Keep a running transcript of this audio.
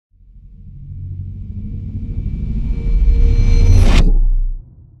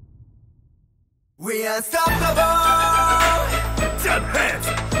unstoppable. Jump heads,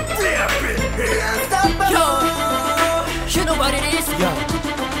 we are unstoppable. You know what it is? Yo,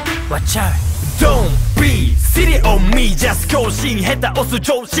 watch out. Don't be silly on me, just 更新下手押す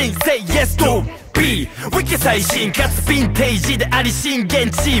上心 Say yes to be ウィキ最新かつヴィンテージであり震源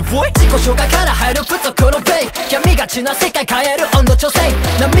地自己紹介から入る不足のフェイク闇がちな世界変える温度調整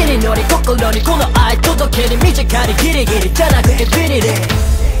波に乗り心にこの愛届けに短いギリギリじゃなくインフィニテ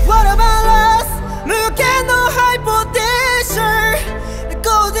ィ What about us? 無限のハイポテンシャル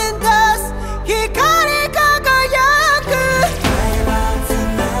Golden dust 光り輝く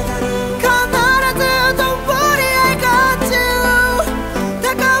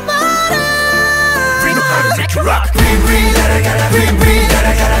Rock, green, green, gotta, gotta, green, green,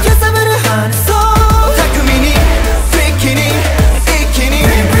 gotta, gotta. 揺さぶる花そう巧みに、一気に、一気に。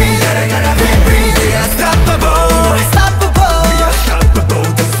Green, green, gotta, gotta, green, green, we are unstoppable, unstoppable, we are unstoppable,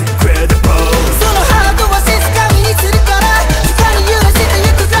 that's incredible. そのハートは静かにするから、下に許して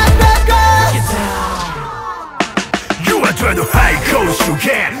ゆく rock, rock, rock. You are trying to high 高周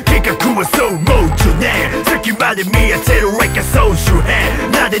辺、計画はそう思う去年。先まで見当てる like a 総集編。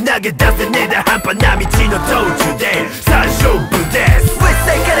なで投げ出せねえだ半端な道の途中でさあ勝負ですウェス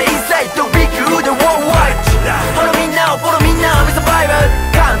サイからインサイドビッグでワンワイチだフォローみんなをフォローみんなを見サバイバル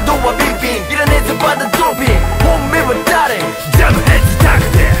感動はビンビンいらねえぜバンダドーピン本命は誰ジャムヘッズタク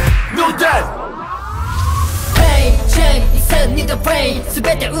で No doubt Pain, chain, 2000にthe brain 全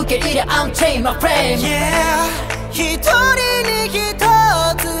て受け入れ unchain my frame Yeah 一人に一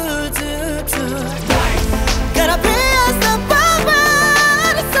つずつ Gotta be as the power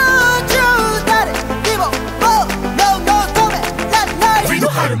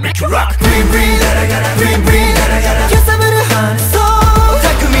How to make it rock. Green, green, gotta, gotta, green, green, gotta, gotta.